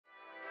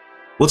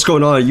What's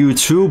going on,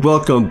 YouTube?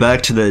 Welcome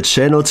back to the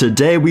channel.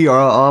 Today we are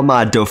on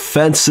my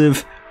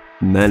defensive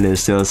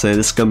menace, you know what I'm saying?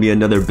 This is gonna be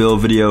another build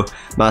video.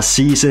 My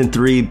season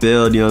 3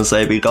 build, you know what I'm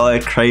saying? We go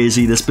like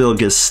crazy. This build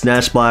gets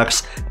snatch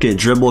blocks, can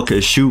dribble, can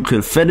shoot,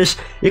 can finish.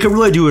 It can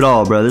really do it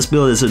all, bro. This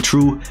build is a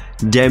true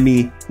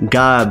Demi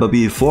god. But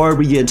before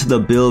we get into the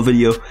build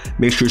video,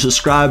 make sure to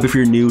subscribe if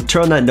you're new,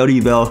 turn on that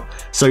noti bell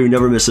so you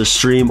never miss a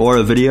stream or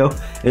a video.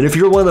 And if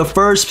you're one of the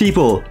first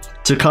people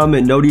to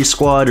comment noti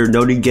squad or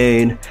noti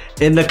gang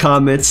in the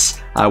comments,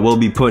 I will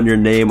be putting your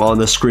name on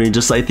the screen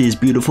just like these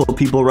beautiful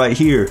people right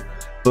here.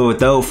 But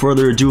without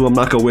further ado, I'm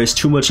not gonna waste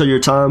too much of your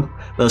time.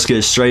 Let's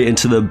get straight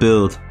into the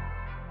build.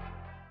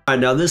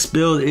 Alright, now this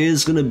build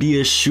is gonna be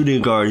a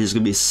shooting guard. He's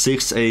gonna be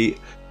 6'8",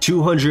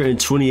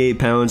 228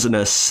 pounds, and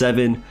a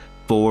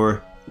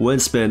 7'4"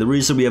 wingspan. The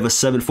reason we have a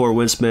 7'4"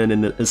 wingspan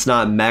and it's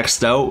not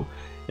maxed out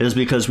is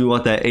because we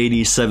want that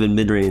 87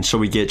 mid-range, so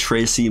we get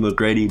Tracy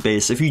McGrady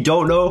base. If you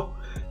don't know,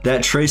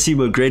 that Tracy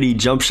McGrady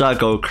jump shot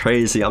go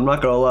crazy. I'm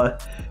not gonna lie,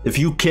 if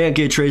you can't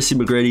get Tracy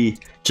McGrady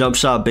jump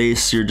shot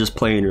base, you're just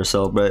playing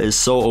yourself, but it's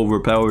so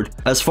overpowered.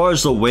 As far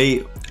as the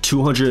weight,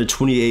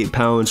 228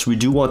 pounds. We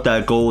do want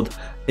that gold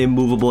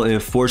immovable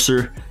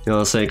enforcer, you know what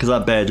I'm saying, because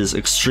that badge is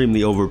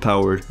extremely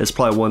overpowered. It's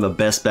probably one of the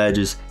best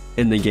badges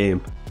in the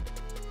game.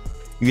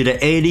 You get an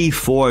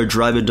 84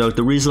 drive and dunk.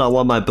 The reason I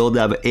want my build to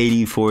have an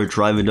 84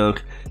 drive and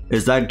dunk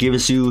is that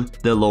gives you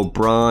the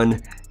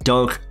LeBron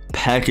dunk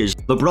package.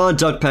 LeBron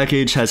dunk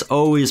package has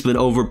always been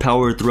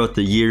overpowered throughout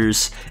the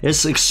years.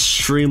 It's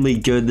extremely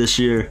good this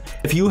year.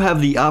 If you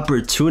have the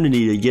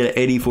opportunity to get an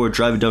 84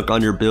 drive and dunk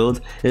on your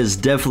build, it's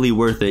definitely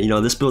worth it. You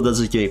know, this build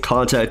doesn't get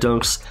contact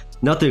dunks,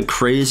 nothing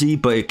crazy,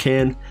 but it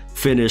can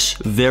finish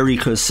very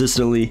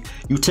consistently.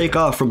 You take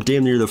off from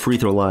damn near the free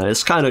throw line.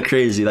 It's kind of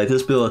crazy. Like,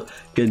 this build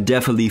can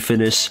definitely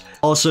finish.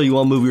 Also, you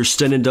want to move your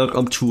stand and dunk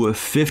up to a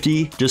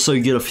 50 just so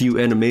you get a few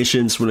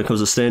animations when it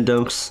comes to stand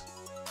dunks.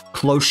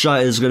 Close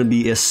shot is going to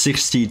be a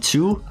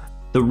 62.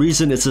 The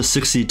reason it's a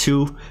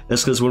 62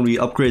 is because when we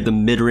upgrade the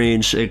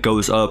mid-range, it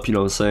goes up, you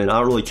know what I'm saying? I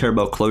don't really care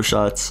about close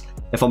shots.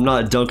 If I'm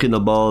not dunking the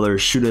ball or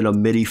shooting a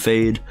midi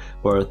fade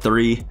or a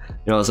 3, you know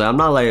what I'm saying? I'm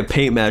not like a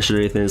paint match or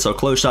anything, so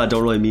close shot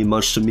don't really mean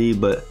much to me,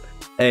 but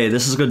hey,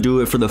 this is gonna do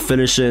it for the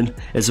finishing.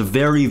 It's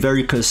very,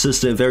 very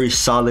consistent, very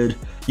solid.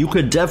 You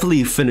could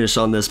definitely finish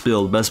on this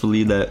build, best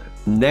believe that.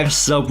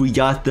 Next up, we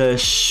got the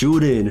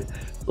shooting.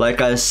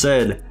 Like I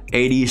said,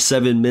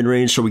 87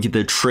 mid-range, so we get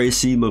the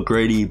Tracy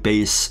McGrady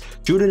base.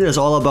 Shooting is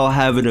all about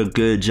having a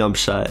good jump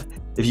shot.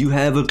 If you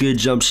have a good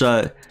jump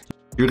shot,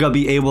 you're gonna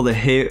be able to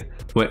hit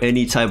with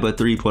any type of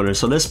three-pointer.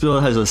 So this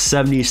build has a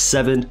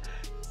 77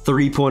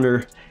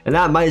 three-pointer, and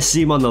that might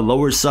seem on the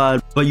lower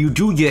side, but you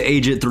do get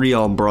Agent 3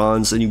 on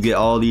bronze, and you get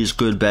all these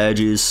good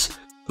badges.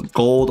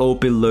 Gold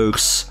open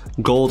looks,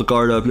 gold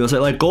guard up, you know what I'm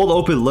saying? Like, gold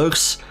open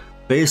looks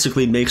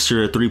basically makes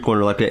your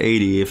three-pointer like an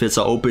 80. If it's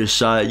an open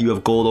shot, you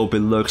have gold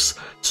open looks,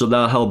 so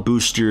that'll help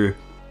boost your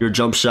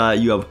jump shot.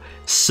 You have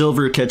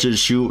silver catch and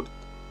shoot.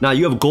 Now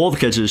you have gold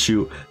catch and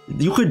shoot.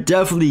 You could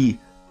definitely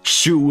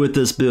shoot with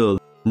this build.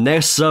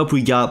 Next up,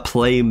 we got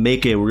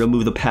playmaking. We're gonna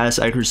move the pass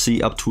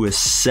accuracy up to a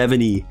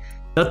 70.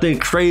 Nothing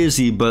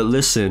crazy, but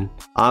listen,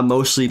 I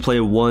mostly play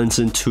 1s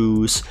and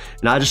 2s,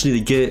 and I just need to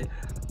get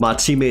my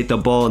teammate the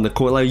ball in the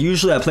corner. Like,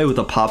 usually I play with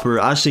a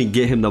popper. I just need to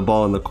get him the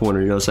ball in the corner,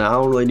 you know what I'm saying? I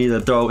don't really need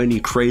to throw any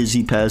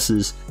crazy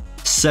passes.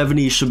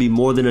 70 should be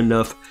more than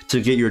enough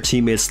to get your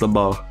teammates the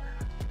ball.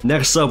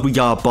 Next up, we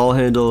got ball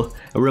handle,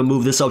 and we're gonna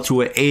move this up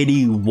to an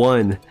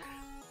 81.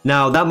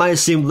 Now, that might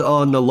seem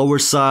on the lower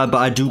side, but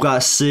I do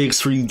got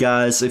 6 for you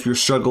guys if you're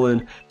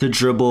struggling to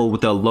dribble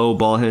with a low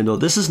ball handle.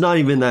 This is not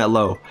even that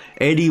low.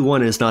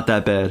 81 is not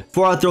that bad.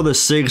 Before I throw the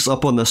 6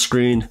 up on the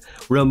screen,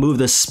 we're gonna move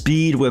the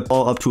speed with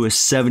ball up to a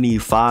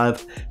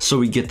 75, so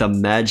we get the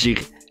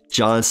Magic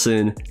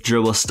Johnson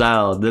dribble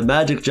style. The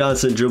Magic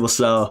Johnson dribble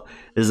style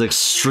is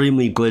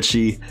extremely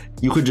glitchy.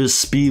 You could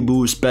just speed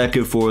boost back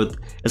and forth.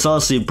 It's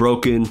honestly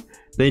broken.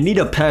 They need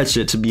to patch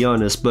it, to be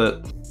honest,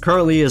 but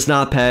currently it's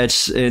not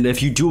patched. And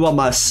if you do want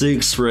my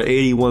 6 for an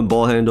 81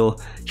 ball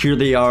handle, here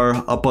they are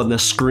up on the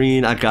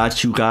screen. I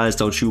got you guys,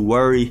 don't you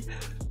worry.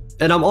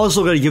 And I'm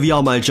also going to give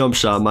y'all my jump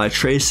shot, my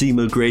Tracy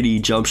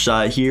McGrady jump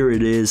shot. Here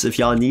it is. If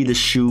y'all need to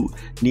shoot,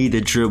 need to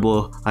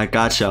dribble, I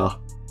got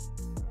y'all.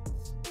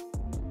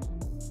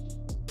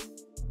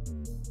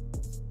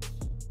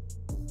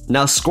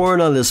 Now,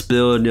 scoring on this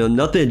build, you know,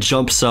 nothing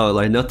jumps out.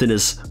 Like, nothing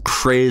is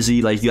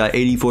crazy. Like, you got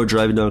 84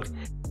 driving dunk,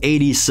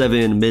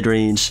 87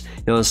 mid-range,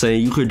 you know what I'm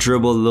saying? You could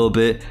dribble a little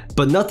bit,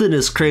 but nothing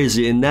is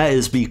crazy, and that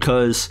is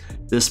because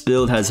this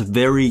build has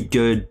very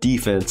good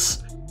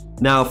defense.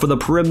 Now, for the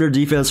perimeter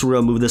defense, we're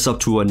gonna move this up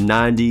to a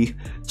 90,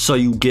 so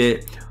you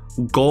get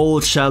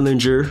gold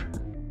challenger,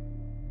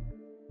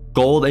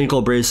 gold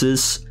ankle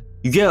braces.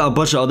 You get a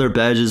bunch of other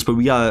badges, but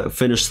we gotta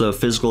finish the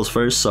physicals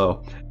first,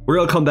 so we're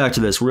gonna come back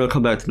to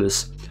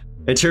this.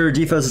 Interior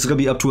defense is gonna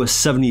be up to a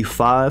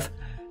 75.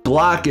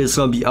 Block is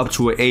going to be up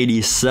to an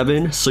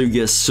 87, so you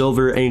get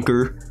silver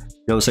anchor, you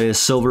know what I'm saying,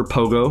 silver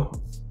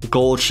pogo,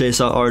 gold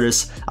chase out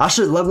artist.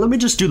 Let me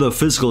just do the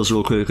physicals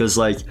real quick, because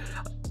like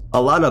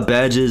a lot of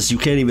badges, you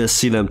can't even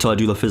see them until I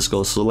do the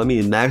physical. So let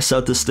me max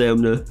out the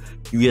stamina.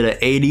 You get an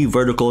 80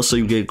 vertical, so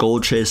you get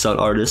gold chase down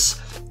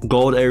artist,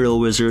 gold aerial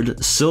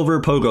wizard,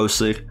 silver pogo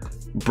stick,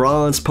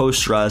 bronze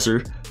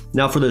posterizer.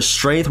 Now for the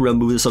strength, we're gonna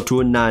move this up to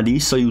a 90,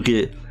 so you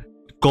get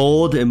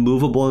gold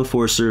immovable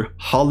enforcer,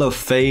 Hall of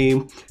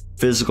Fame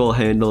physical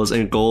handles,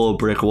 and gold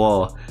brick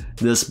wall.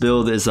 This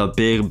build is a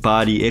big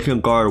body. It can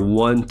guard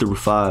 1 through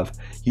 5.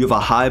 You have a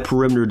high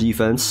perimeter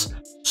defense,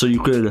 so you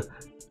could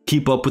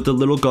keep up with the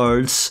little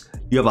guards.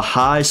 You have a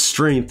high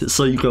strength,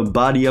 so you can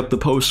body up the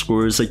post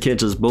scorers. They can't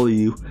just bully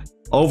you.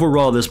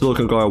 Overall, this build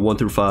can guard 1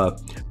 through 5.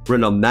 We're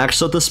gonna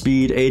max out the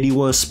speed,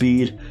 81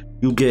 speed.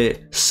 You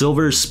get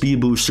silver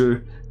speed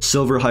booster,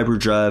 silver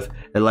hyperdrive,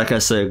 and like I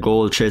said,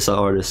 gold chase on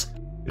artist.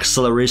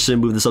 Acceleration,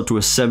 move this up to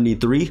a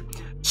 73,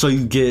 so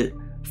you get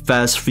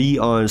fast feet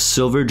on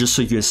silver just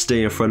so you can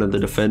stay in front of the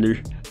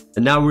defender.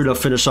 And now we're gonna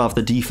finish off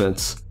the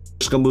defense.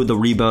 Just gonna move the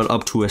rebound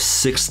up to a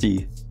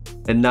 60.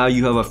 And now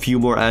you have a few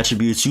more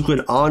attributes. You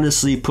can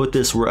honestly put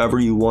this wherever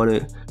you want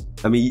it.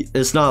 I mean,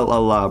 it's not a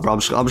lot, bro. I'm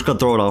just gonna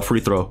throw it on free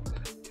throw.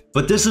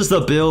 But this is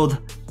the build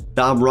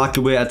that I'm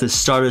rocking with at the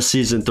start of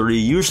season 3.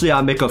 Usually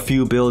I make a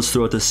few builds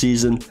throughout the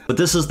season, but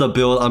this is the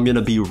build I'm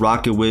gonna be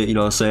rocking with. You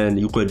know what I'm saying?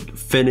 You could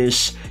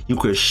finish, you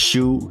could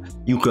shoot,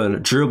 you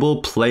can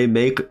dribble, play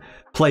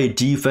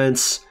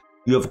defense.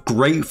 You have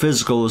great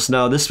physicals.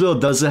 Now this build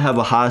doesn't have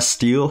a high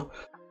steal,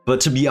 but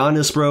to be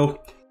honest, bro,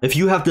 if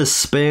you have to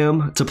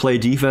spam to play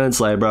defense,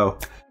 like, bro,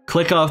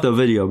 click off the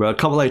video, bro.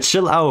 Come, like,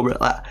 chill out, bro.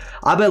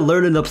 I've been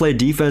learning to play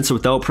defense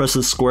without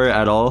pressing square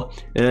at all,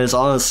 and it's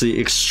honestly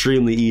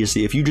extremely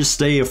easy. If you just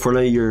stay in front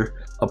of your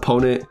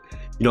opponent,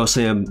 you know what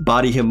I'm saying,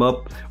 body him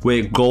up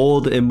with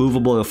gold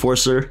immovable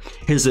enforcer,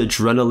 his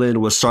adrenaline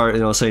will start,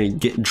 you know what I'm saying,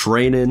 get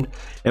draining.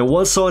 And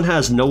once someone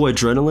has no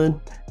adrenaline,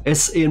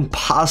 it's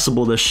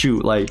impossible to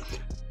shoot. Like,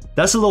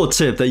 that's a little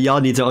tip that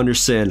y'all need to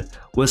understand.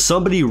 When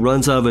somebody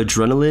runs out of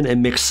adrenaline, it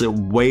makes it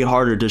way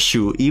harder to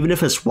shoot. Even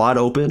if it's wide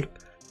open, you know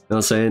what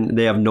I'm saying,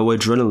 they have no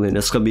adrenaline,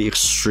 it's gonna be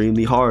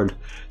extremely hard.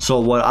 So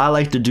what I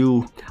like to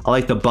do, I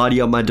like to body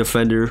up my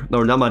defender,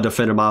 or not my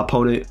defender, my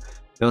opponent, you know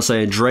what I'm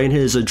saying, drain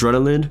his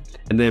adrenaline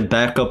and then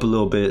back up a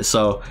little bit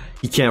so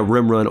he can't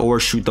rim run or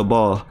shoot the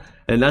ball.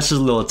 And that's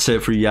just a little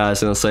tip for you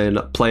guys, you know what I'm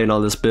saying, playing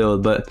on this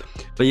build. But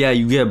yeah,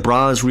 you get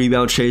bronze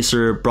rebound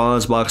chaser,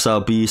 bronze box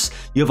out beast.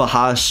 You have a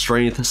high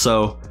strength,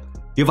 so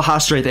you have a high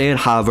strength and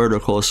high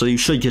vertical, so you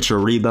should get your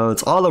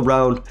rebounds all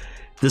around.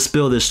 This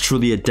build is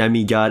truly a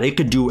demigod. It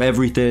could do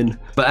everything.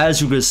 But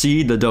as you can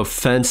see, the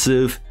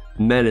defensive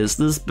menace.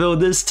 This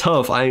build is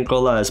tough. I ain't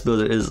gonna lie, this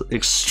build is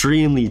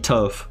extremely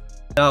tough.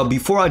 Now,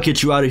 before I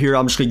get you out of here,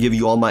 I'm just gonna give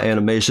you all my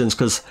animations,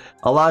 because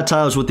a lot of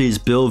times with these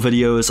build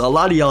videos, a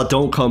lot of y'all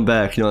don't come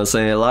back, you know what I'm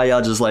saying? A lot of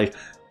y'all just like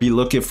be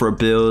looking for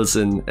builds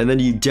and then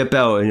you dip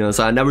out, and, you know what I'm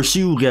saying? I never see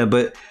you again.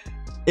 But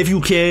if you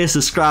can,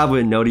 subscribe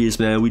and notice,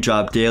 man. We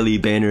drop daily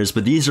banners,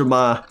 but these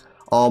are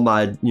all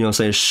my, you know what I'm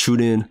saying,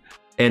 shooting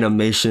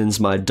animations,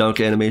 my dunk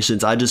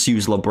animations. I just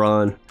use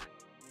LeBron.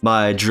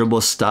 My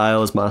dribble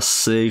styles, my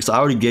sigs. I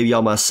already gave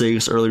y'all my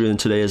sigs earlier in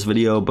today's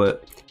video,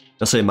 but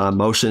let's say my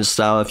motion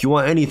style. If you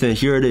want anything,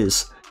 here it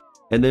is.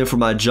 And then for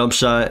my jump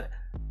shot,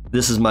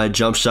 this is my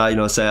jump shot, you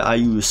know what I'm saying? I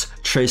use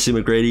Tracy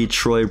McGrady,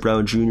 Troy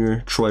Brown Jr.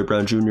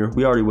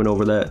 We already went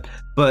over that.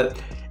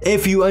 But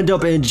if you end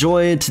up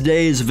enjoying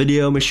today's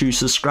video, make sure you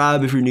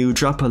subscribe if you're new,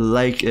 drop a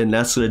like, and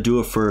that's gonna do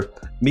it for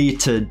me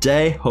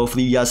today.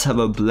 Hopefully you guys have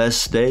a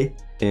blessed day,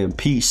 and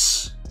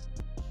peace.